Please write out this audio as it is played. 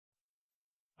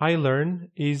I learn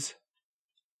is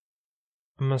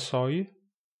mësoj,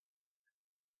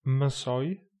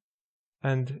 mësoj,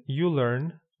 and you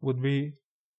learn would be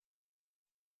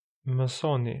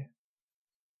mësoni,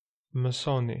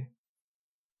 mësoni.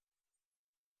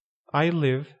 I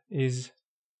live is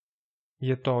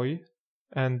jetoj,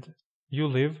 and you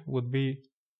live would be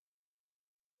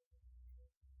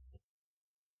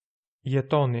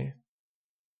Jetoni,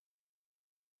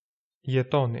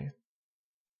 Jetoni.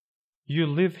 You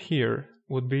live here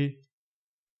would be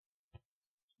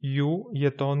Ju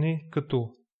jetoni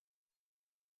këtu,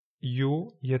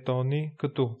 Ju jetoni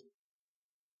këtu.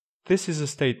 This is a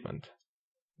statement.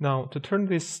 Now, to turn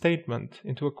this statement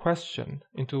into a question,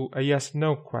 into a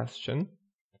yes-no question,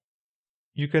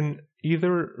 you can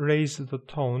either raise the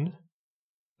tone,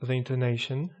 the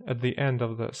intonation at the end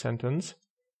of the sentence,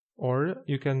 or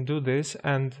you can do this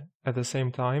and at the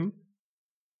same time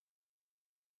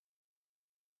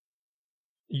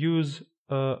use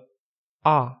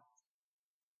a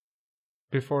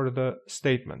before the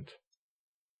statement.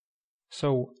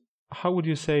 So, how would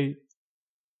you say,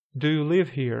 do you live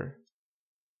here?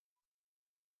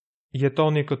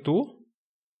 Jetoni këtu?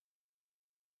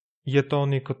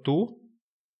 Jetoni këtu?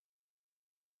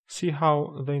 See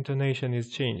how the intonation is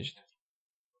changed.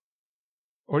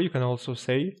 Or you can also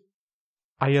say,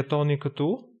 a jetoni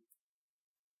këtu?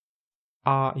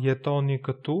 A jetoni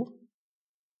këtu?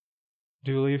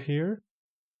 Do you live here?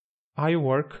 I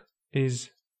work is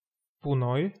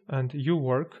punoj and you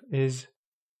work is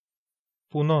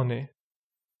punoni.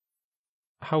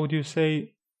 How would you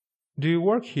say, do you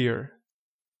work here?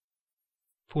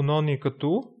 Punoni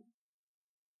këtu?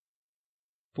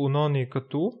 Punoni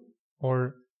këtu?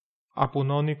 Or a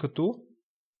punoni këtu?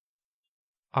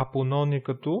 A punoni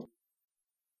këtu?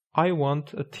 I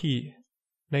want a tea.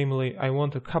 Namely, I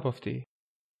want a cup of tea.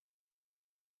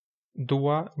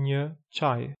 Dua një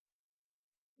çaj.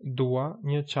 Dua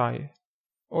një çaj.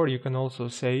 Or you can also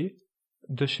say,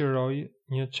 dëshiroj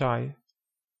një çaj.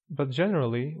 But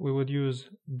generally, we would use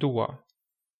dua.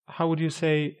 How would you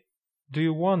say, do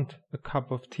you want a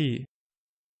cup of tea?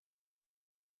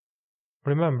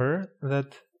 Remember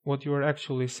that what you are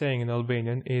actually saying in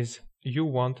Albanian is, you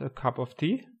want a cup of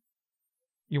tea?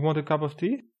 You want a cup of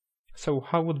tea? So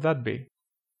how would that be?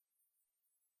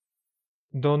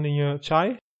 Doni një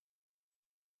çaj?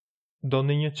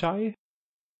 Doni një çaj?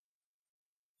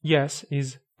 Yes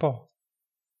is po.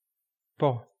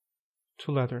 Po.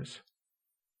 2 letters.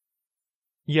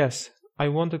 Yes, I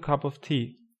want a cup of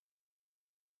tea.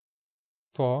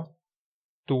 Po,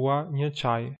 dua një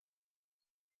çaj.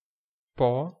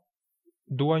 Po,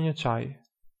 dua një çaj.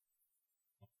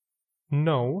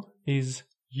 No is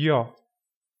jo.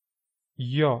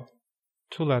 Jo.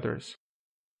 2 letters.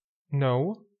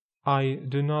 No, I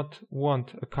do not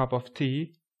want a cup of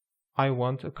tea. I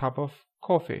want a cup of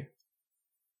coffee.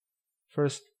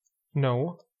 First,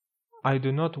 no, I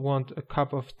do not want a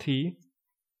cup of tea.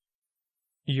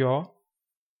 Jo,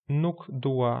 nuk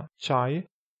dua çaj.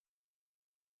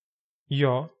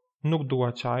 Jo, nuk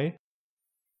dua çaj.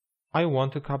 I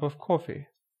want a cup of coffee.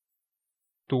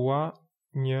 Dua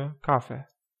një kafe.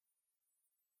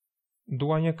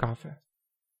 Dua një kafe.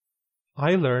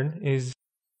 I learn is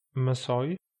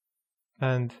mësoj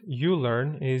and you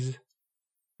learn is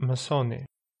mësoni.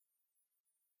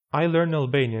 I learn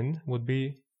Albanian would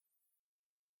be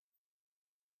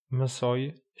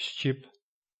mësoj shqip.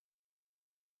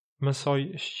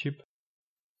 Mësoj shqip.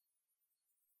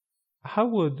 How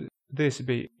would this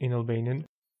be in Albanian?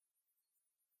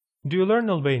 Do you learn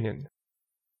Albanian?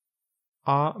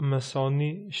 A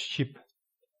mësoni shqip.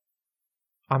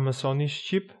 A mësoni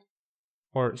shqip?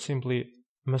 Or simply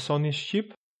mësoni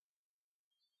shqip?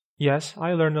 Yes,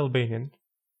 I learn Albanian.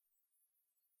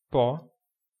 Po,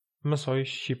 mësoj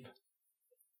shqip.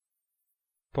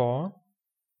 Po,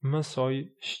 mësoj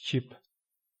shqip.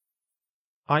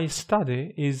 I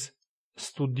study is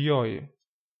studioj.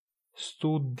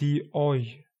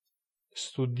 Studioj.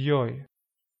 Studioj.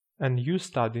 And you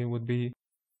study would be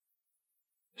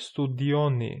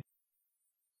studioni.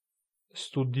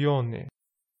 Studioni.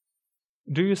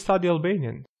 Do you study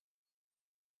Albanian?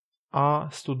 A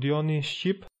studioni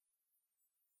shqip?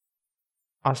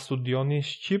 A studioni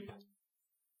shqip?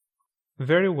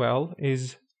 Very well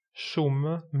is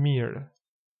shumë mirë.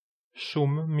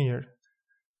 Shumë mirë.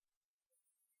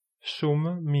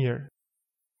 Shumë mirë.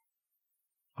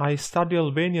 I study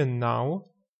Albanian now,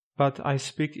 but I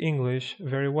speak English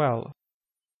very well.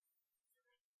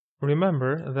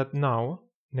 Remember that now,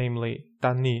 namely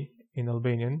tani in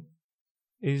Albanian,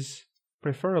 is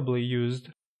preferably used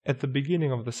at the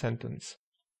beginning of the sentence.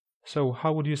 So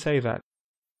how would you say that?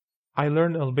 I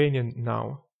learn Albanian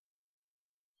now.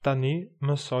 Tani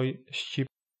mësoj shqip.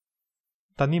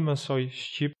 Tani mësoj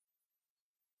shqip.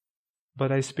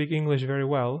 But I speak English very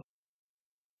well.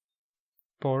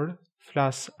 Por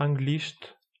flas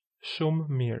anglisht shumë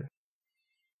mirë.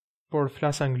 Por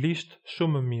flas anglisht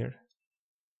shumë mirë.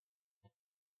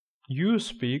 You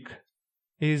speak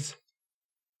is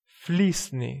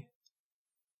flisni.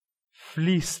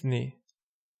 Flisni.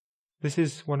 This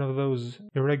is one of those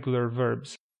irregular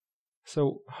verbs.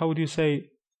 So how would you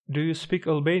say, do you speak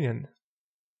Albanian?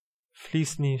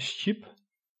 Flisni shqip?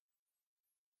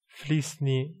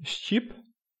 Flisni shqip?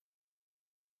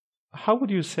 How would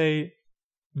you say,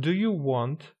 do you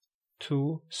want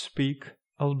to speak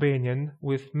Albanian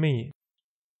with me?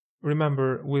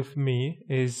 Remember, with me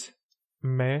is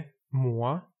me,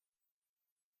 mua.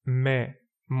 Me,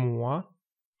 mua.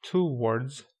 2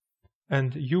 words.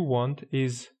 And you want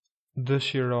is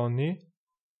dëshironi.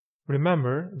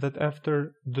 Remember that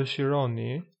after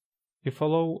dëshironi, you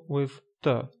follow with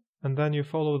të, and then you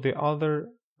follow the other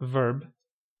verb,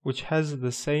 which has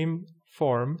the same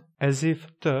form as if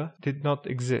të did not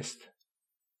exist.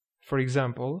 For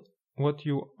example, what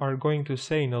you are going to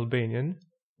say in Albanian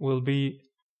will be,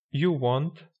 you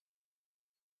want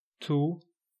to,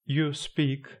 you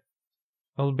speak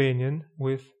Albanian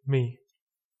with me.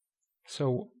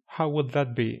 So, how would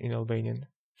that be in Albanian?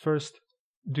 First,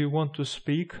 do you want to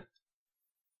speak?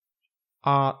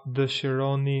 A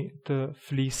dëshironi të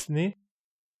flisni?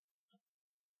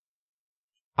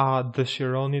 A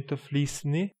dëshironi të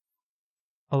flisni?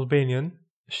 Albanian,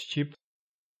 shqip,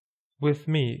 with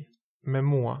me, me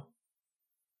mua.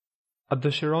 A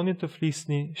dëshironi të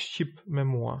flisni shqip me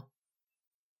mua?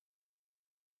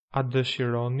 A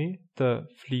dëshironi të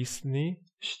flisni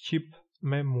shqip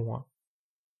me mua?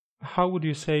 How would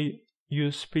you say,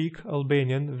 you speak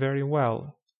Albanian very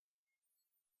well?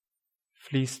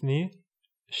 Flisni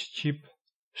shqip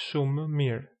shumë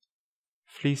mirë.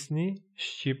 Flisni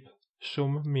shqip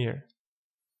shumë mirë.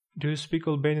 Do you speak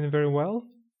Albanian very well?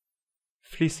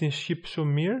 Flisni shqip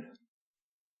shumë mirë?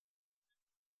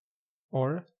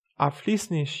 Or, a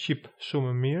flisni shqip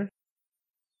shumë mirë?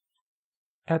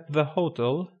 At the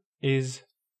hotel is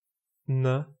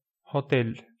në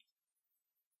hotel.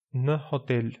 Në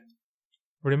hotel.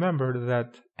 Remember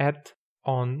that at,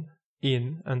 on,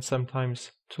 in, and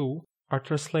sometimes to are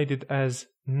translated as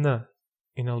në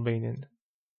in Albanian.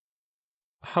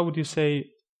 How would you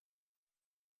say,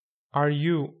 are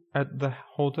you at the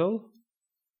hotel?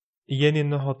 Jeni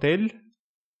në hotel?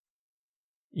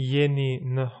 Jeni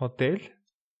në hotel?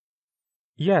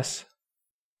 Yes.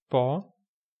 Po.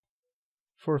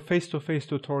 For face-to-face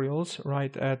tutorials,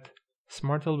 write at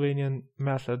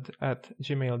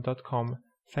smartalbanianmethod@gmail.com.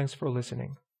 Thanks for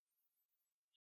listening.